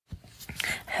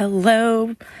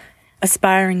Hello,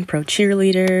 aspiring pro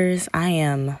cheerleaders. I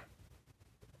am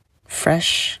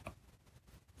fresh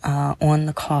on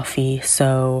the coffee,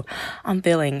 so I'm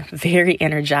feeling very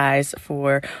energized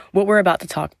for what we're about to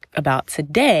talk about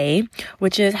today,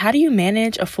 which is how do you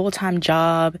manage a full-time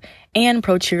job and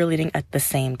pro cheerleading at the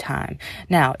same time?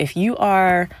 Now, if you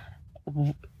are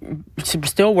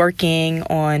still working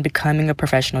on becoming a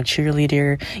professional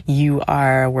cheerleader, you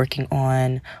are working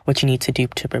on what you need to do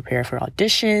to prepare for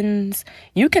auditions,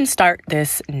 you can start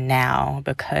this now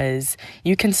because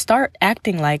you can start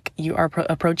acting like you are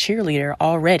a pro cheerleader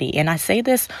already. And I say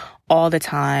this all the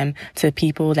time to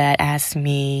people that ask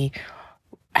me,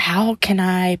 how can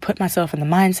I put myself in the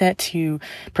mindset to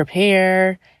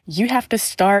prepare? You have to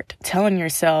start telling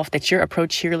yourself that you're a pro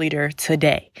cheerleader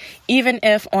today, even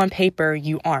if on paper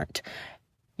you aren't.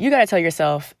 You got to tell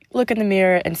yourself, look in the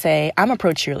mirror and say, I'm a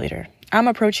pro cheerleader. I'm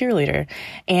a pro cheerleader.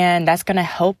 And that's going to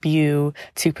help you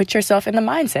to put yourself in the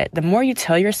mindset. The more you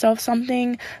tell yourself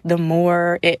something, the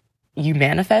more you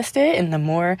manifest it and the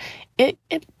more it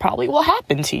probably will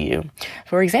happen to you.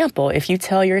 For example, if you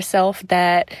tell yourself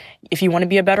that if you want to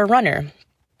be a better runner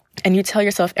and you tell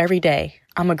yourself every day,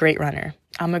 I'm a great runner,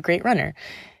 I'm a great runner,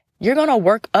 you're going to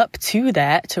work up to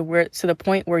that to the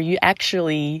point where you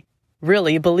actually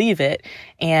really believe it.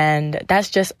 And that's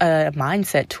just a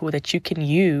mindset tool that you can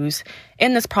use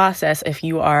in this process if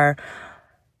you are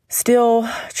still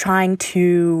trying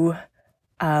to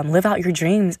live out your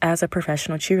dreams as a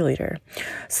professional cheerleader.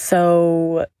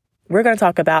 So we're going to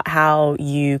talk about how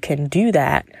you can do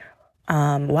that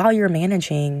while you're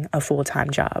managing a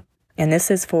full-time job. And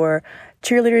this is for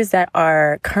cheerleaders that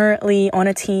are currently on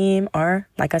a team, or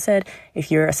like I said, if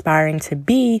you're aspiring to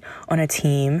be on a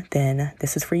team, then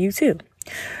this is for you too.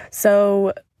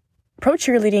 So pro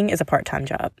cheerleading is a part-time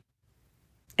job.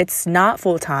 It's not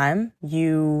full-time.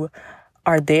 You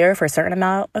are there for a certain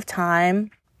amount of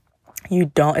time.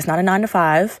 It's not a 9 to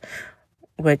 5,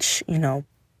 which,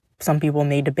 some people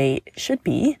may debate should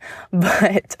be,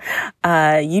 but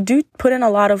you do put in a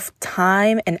lot of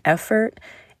time and effort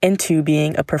into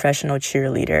being a professional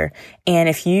cheerleader. And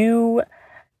if you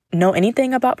know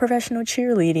anything about professional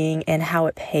cheerleading and how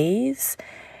it pays,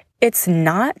 it's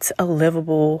not a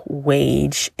livable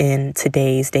wage in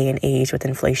today's day and age with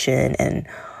inflation and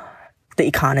the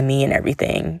economy and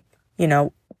everything.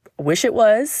 Wish it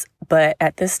was, but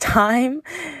at this time,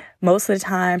 most of the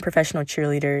time, professional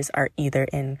cheerleaders are either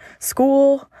in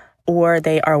school or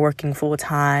they are working full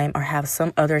time or have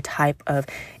some other type of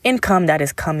income that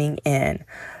is coming in.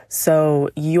 So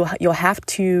you'll have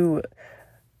to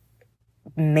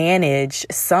manage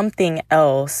something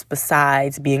else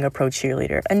besides being a pro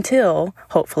cheerleader until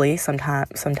hopefully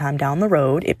sometime down the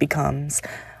road it becomes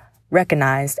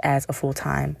recognized as a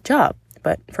full-time job.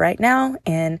 But for right now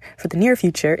and for the near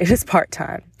future, it is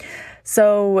part-time.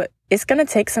 So it's going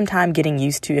to take some time getting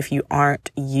used to if you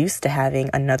aren't used to having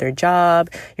another job.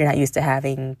 You're not used to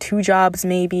having 2 jobs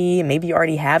maybe you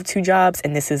already have 2 jobs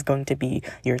and this is going to be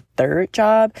your 3rd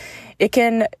job. It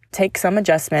can take some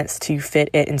adjustments to fit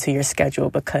it into your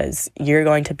schedule because you're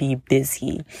going to be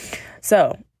busy.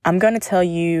 So I'm going to tell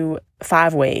you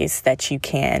 5 ways that you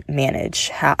can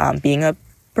manage being a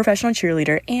professional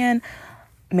cheerleader and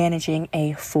managing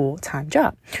a full-time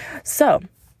job. So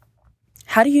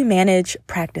how do you manage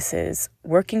practices,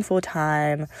 working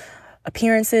full-time,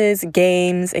 appearances,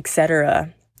 games,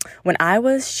 etc.? When I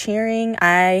was cheering,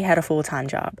 I had a full-time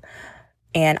job.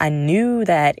 And I knew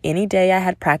that any day I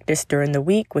had practice during the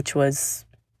week, which was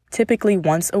typically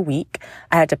once a week,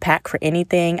 I had to pack for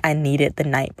anything I needed the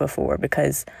night before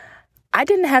because I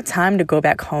didn't have time to go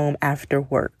back home after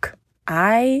work.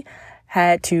 I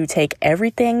had to take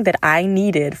everything that I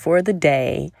needed for the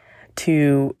day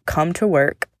to come to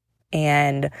work.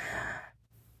 And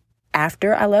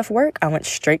after I left work, I went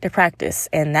straight to practice.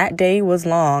 And that day was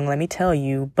long, let me tell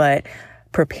you, but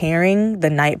preparing the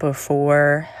night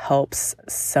before helps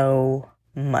so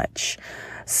much.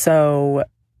 So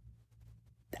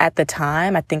at the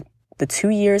time, I think the 2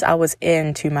 years I was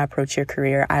into my pro cheer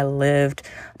career, I lived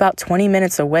about 20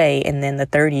 minutes away. And then the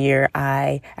 3rd year,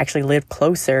 I actually lived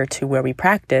closer to where we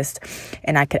practiced.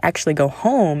 And I could actually go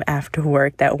home after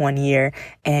work that 1 year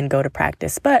and go to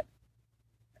practice. But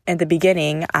in the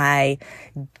beginning, I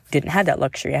didn't have that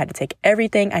luxury. I had to take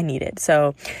everything I needed.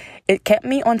 So it kept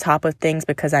me on top of things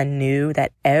because I knew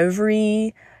that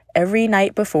every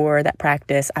night before that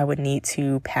practice, I would need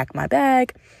to pack my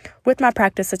bag with my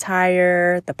practice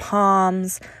attire, the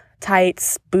palms,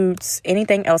 tights, boots,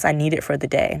 anything else I needed for the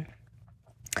day.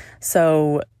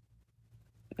 So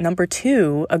number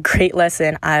 2, a great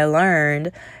lesson I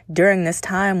learned during this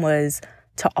time was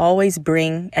to always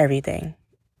bring everything.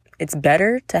 It's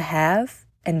better to have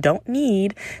and don't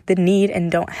need than need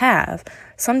and don't have.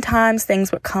 Sometimes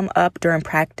things would come up during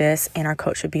practice and our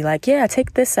coach would be like, yeah,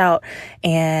 take this out.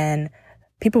 And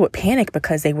people would panic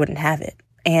because they wouldn't have it.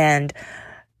 And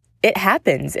it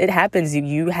happens.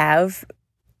 You have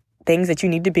things that you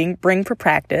need to bring for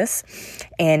practice,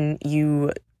 and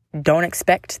you don't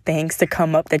expect things to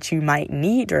come up that you might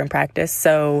need during practice.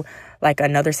 So like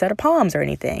another set of palms or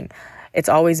anything. It's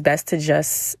always best to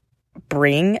just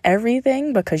bring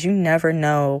everything because you never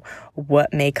know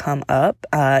what may come up.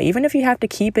 Even if you have to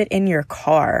keep it in your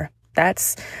car,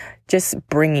 that's just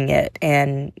bringing it.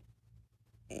 And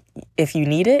if you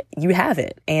need it, you have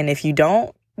it. And if you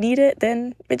don't need it,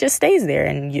 then it just stays there,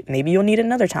 and maybe you'll need it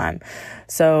another time.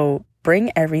 So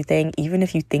bring everything, even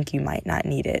if you think you might not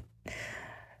need it.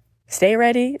 Stay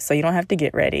ready so you don't have to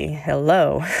get ready.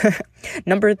 Hello.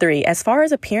 Number 3, as far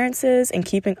as appearances and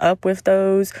keeping up with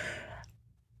those,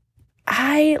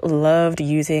 I loved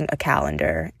using a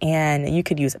calendar, and you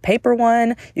could use a paper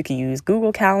one. You could use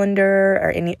Google Calendar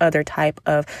or any other type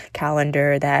of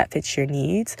calendar that fits your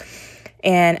needs.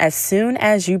 And as soon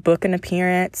as you book an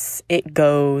appearance, it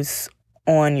goes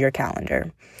on your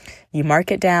calendar. You mark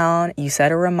it down. You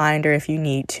set a reminder if you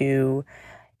need to.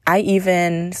 I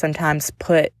even sometimes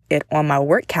put it on my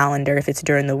work calendar if it's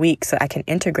during the week so I can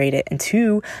integrate it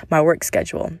into my work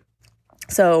schedule.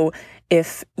 So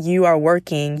if you are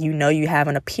working, you know you have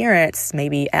an appearance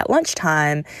maybe at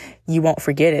lunchtime, you won't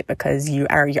forget it because you're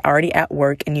already at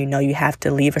work and you know you have to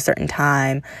leave a certain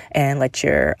time and let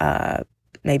your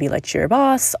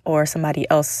boss or somebody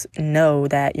else know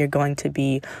that you're going to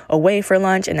be away for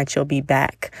lunch and that you'll be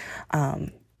back.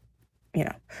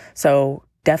 So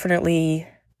definitely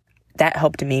that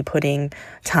helped me, putting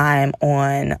time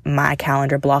on my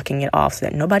calendar, blocking it off so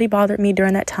that nobody bothered me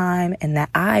during that time and that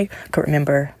I could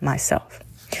remember myself.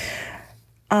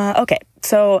 Okay,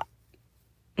 so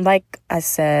like I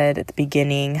said at the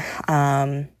beginning,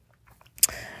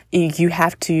 you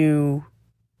have to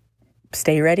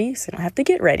stay ready so you don't have to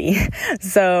get ready.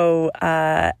 So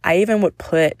I even would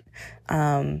put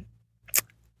my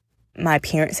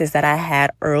appearances that I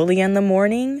had early in the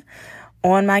morning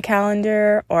on my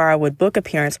calendar, or I would book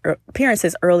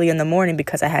appearances early in the morning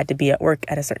because I had to be at work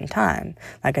at a certain time.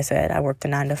 Like I said, I worked a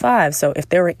 9 to 5. So if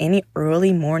there were any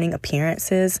early morning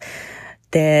appearances,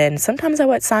 then sometimes I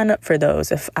would sign up for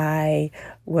those if I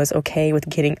was okay with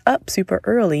getting up super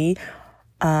early.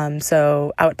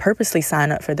 So I would purposely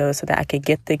sign up for those so that I could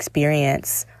get the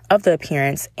experience of the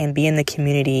appearance and be in the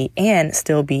community and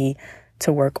still be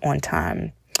to work on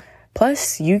time.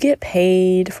 Plus, you get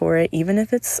paid for it, even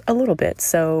if it's a little bit.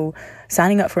 So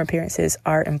signing up for appearances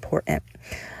are important.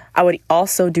 I would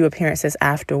also do appearances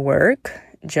after work,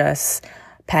 just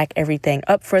pack everything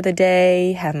up for the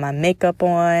day, have my makeup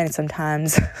on.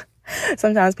 Sometimes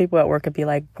people at work would be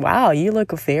like, wow, you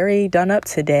look very done up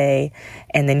today.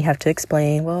 And then you have to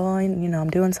explain, well, I'm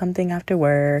doing something after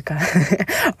work.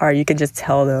 Or you can just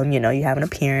tell them, you have an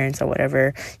appearance or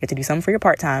whatever. You have to do something for your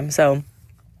part-time. So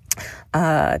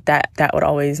that would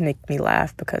always make me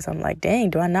laugh because I'm like, dang,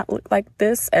 do I not look like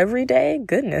this every day?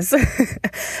 Goodness.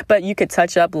 But you could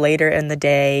touch up later in the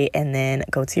day and then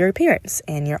go to your appearance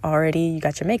and you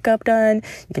got your makeup done.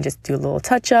 You can just do a little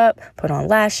touch up, put on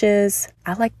lashes.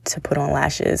 I like to put on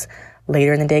lashes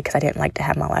later in the day because I didn't like to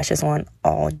have my lashes on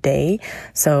all day.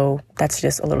 So that's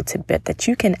just a little tidbit that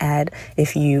you can add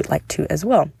if you like to as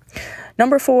well.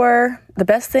 Number 4, the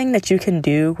best thing that you can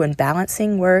do when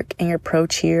balancing work and your pro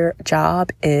cheer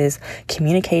job is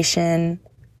communication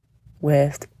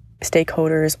with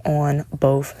stakeholders on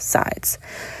both sides.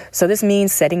 So this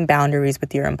means setting boundaries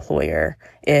with your employer.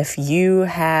 If you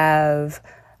have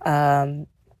a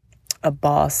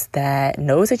boss that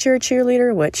knows that you're a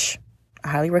cheerleader, which I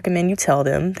highly recommend you tell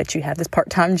them that you have this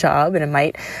part-time job and it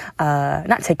might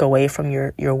not take away from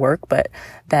your work, but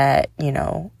that,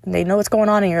 they know what's going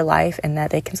on in your life and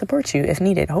that they can support you if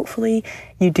needed. Hopefully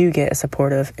you do get a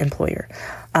supportive employer.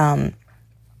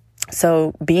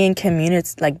 So being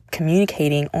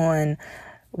communicating on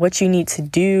what you need to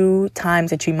do, times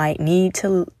that you might need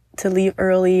to leave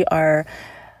early or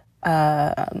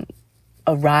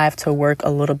arrive to work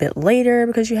a little bit later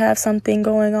because you have something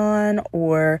going on,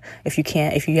 or if you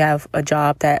have a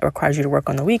job that requires you to work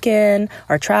on the weekend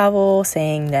or travel,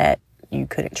 saying that you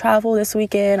couldn't travel this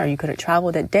weekend or you couldn't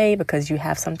travel that day because you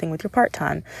have something with your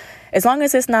part-time. As long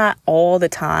as it's not all the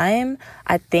time,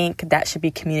 I think that should be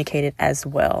communicated as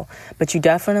well. But you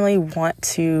definitely want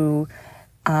to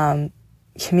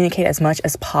communicate as much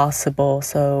as possible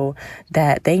so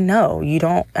that they know. You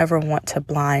don't ever want to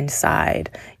blindside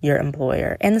your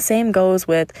employer. And the same goes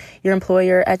with your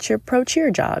employer at your pro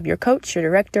cheer job, your coach, your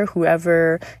director,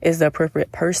 whoever is the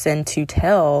appropriate person to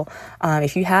tell.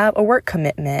 If you have a work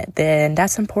commitment, then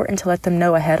that's important to let them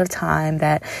know ahead of time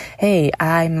that, hey,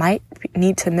 I might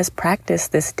need to miss practice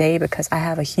this day because I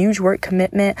have a huge work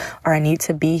commitment, or I need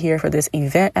to be here for this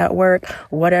event at work,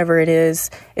 whatever it is.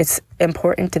 It's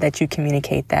important that you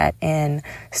communicate that, and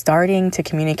starting to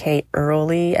communicate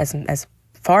early as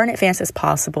far in advance as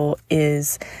possible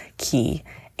is key.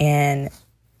 And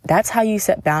that's how you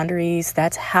set boundaries.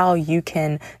 That's how you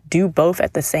can do both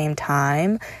at the same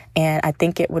time. And I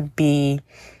think it would be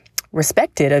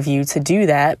respected of you to do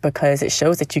that because it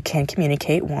shows that you can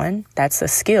communicate. One, that's a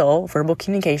skill, verbal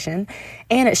communication,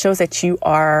 and it shows that you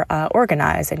are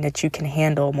organized and that you can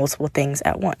handle multiple things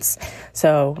at once.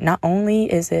 So not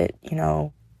only is it,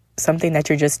 something that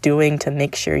you're just doing to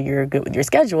make sure you're good with your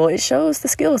schedule, it shows the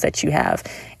skills that you have,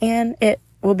 and it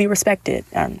will be respected.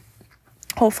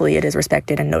 Hopefully it is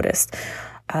respected and noticed.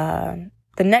 The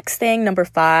next thing, number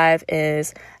 5,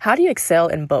 is how do you excel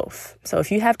in both? So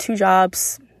if you have 2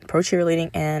 jobs, pro cheerleading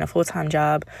and a full-time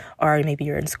job, or maybe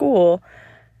you're in school,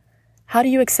 how do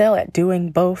you excel at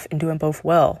doing both and doing both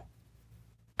well?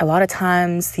 A lot of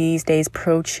times these days,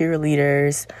 pro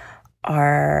cheerleaders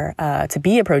are, to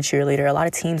be a pro cheerleader, a lot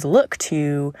of teams look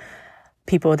to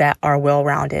people that are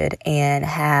well-rounded and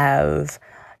have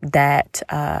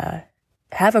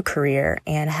a career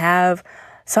and have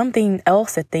something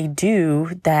else that they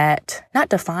do that not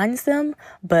defines them,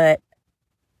 but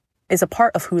is a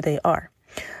part of who they are.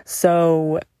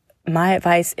 So my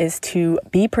advice is to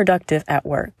be productive at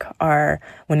work or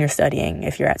when you're studying,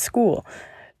 if you're at school.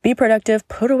 Be productive,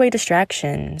 put away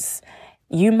distractions.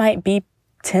 You might be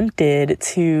tempted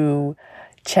to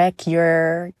check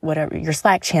your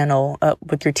Slack channel up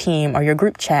with your team or your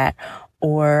group chat,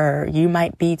 or you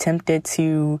might be tempted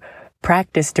to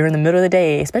practice during the middle of the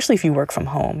day, especially if you work from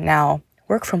home. Now,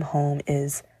 work from home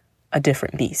is a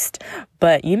different beast,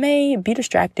 but you may be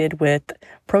distracted with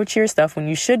pro cheer stuff when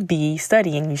you should be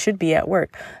studying, you should be at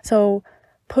work. So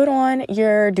put on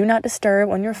your do not disturb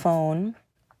on your phone,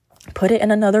 put it in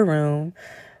another room,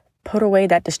 put away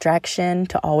that distraction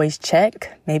to always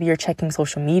check. Maybe you're checking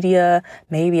social media,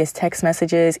 maybe it's text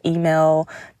messages, email,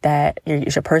 that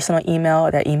it's your personal email,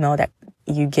 that email that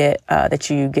you get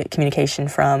communication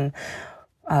from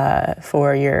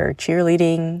for your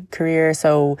cheerleading career.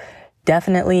 So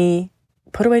definitely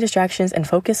put away distractions and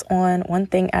focus on one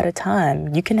thing at a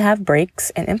time. You can have breaks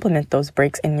and implement those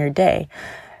breaks in your day.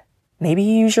 Maybe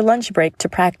you use your lunch break to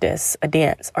practice a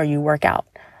dance or you work out.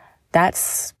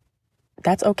 That's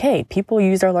okay. People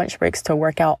use their lunch breaks to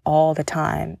work out all the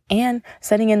time. And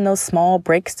setting in those small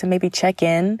breaks to maybe check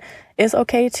in is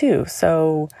okay too.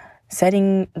 So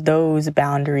setting those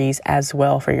boundaries as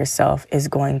well for yourself is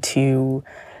going to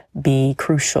be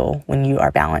crucial when you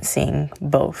are balancing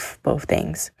both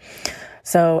things.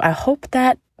 So I hope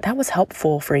that was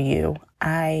helpful for you.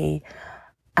 I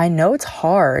know it's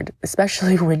hard,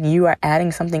 especially when you are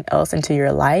adding something else into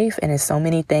your life and there's so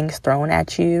many things thrown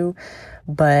at you.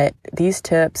 But these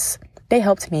tips, they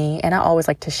helped me, and I always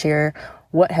like to share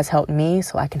what has helped me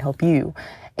so I can help you.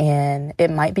 And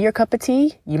it might be your cup of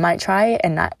tea. You might try it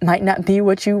and might not be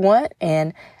what you want.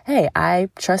 And hey, I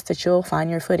trust that you'll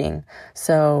find your footing.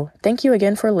 So thank you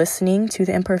again for listening to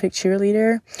The Imperfect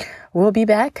Cheerleader. We'll be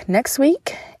back next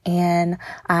week. And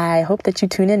I hope that you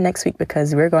tune in next week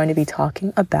because we're going to be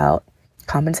talking about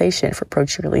compensation for pro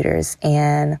cheerleaders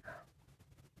and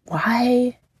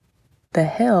why the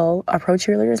hell are pro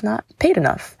cheerleaders not paid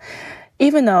enough?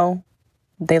 Even though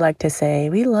they like to say,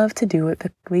 we love to do it,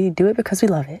 but we do it because we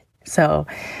love it. So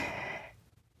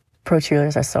pro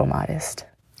cheerleaders are so modest.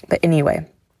 But anyway,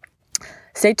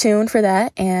 stay tuned for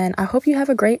that. And I hope you have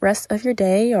a great rest of your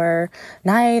day or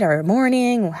night or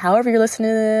morning, however you're listening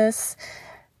to this.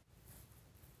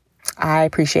 I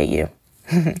appreciate you.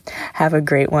 Have a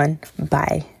great one.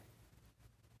 Bye.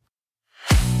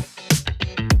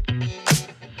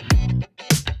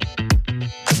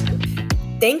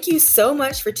 Thank you so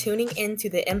much for tuning in to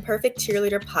the Imperfect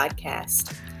Cheerleader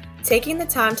podcast. Taking the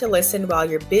time to listen while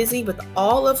you're busy with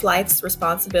all of life's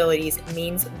responsibilities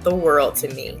means the world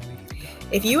to me.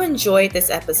 If you enjoyed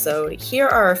this episode, here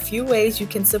are a few ways you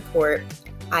can support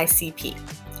ICP.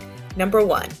 Number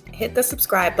 1, hit the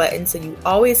subscribe button so you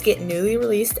always get newly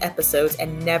released episodes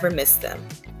and never miss them.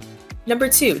 Number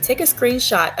 2, take a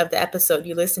screenshot of the episode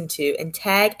you listened to and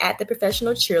tag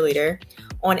 @theprofessionalcheerleader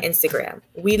on Instagram.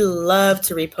 We love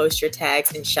to repost your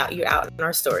tags and shout you out in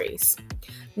our stories.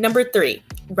 Number 3,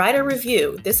 write a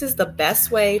review. This is the best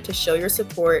way to show your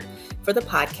support for the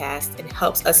podcast and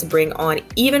helps us bring on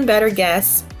even better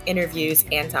guests, interviews,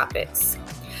 and topics.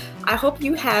 I hope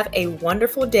you have a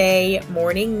wonderful day,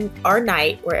 morning, or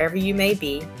night, wherever you may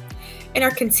be, and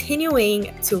are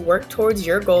continuing to work towards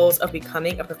your goals of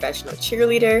becoming a professional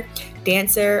cheerleader,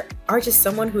 dancer, or just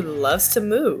someone who loves to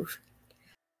move.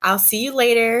 I'll see you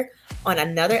later on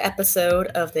another episode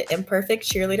of the Imperfect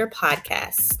Cheerleader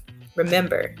podcast.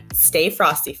 Remember, stay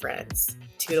frosty, friends.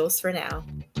 Toodles for now.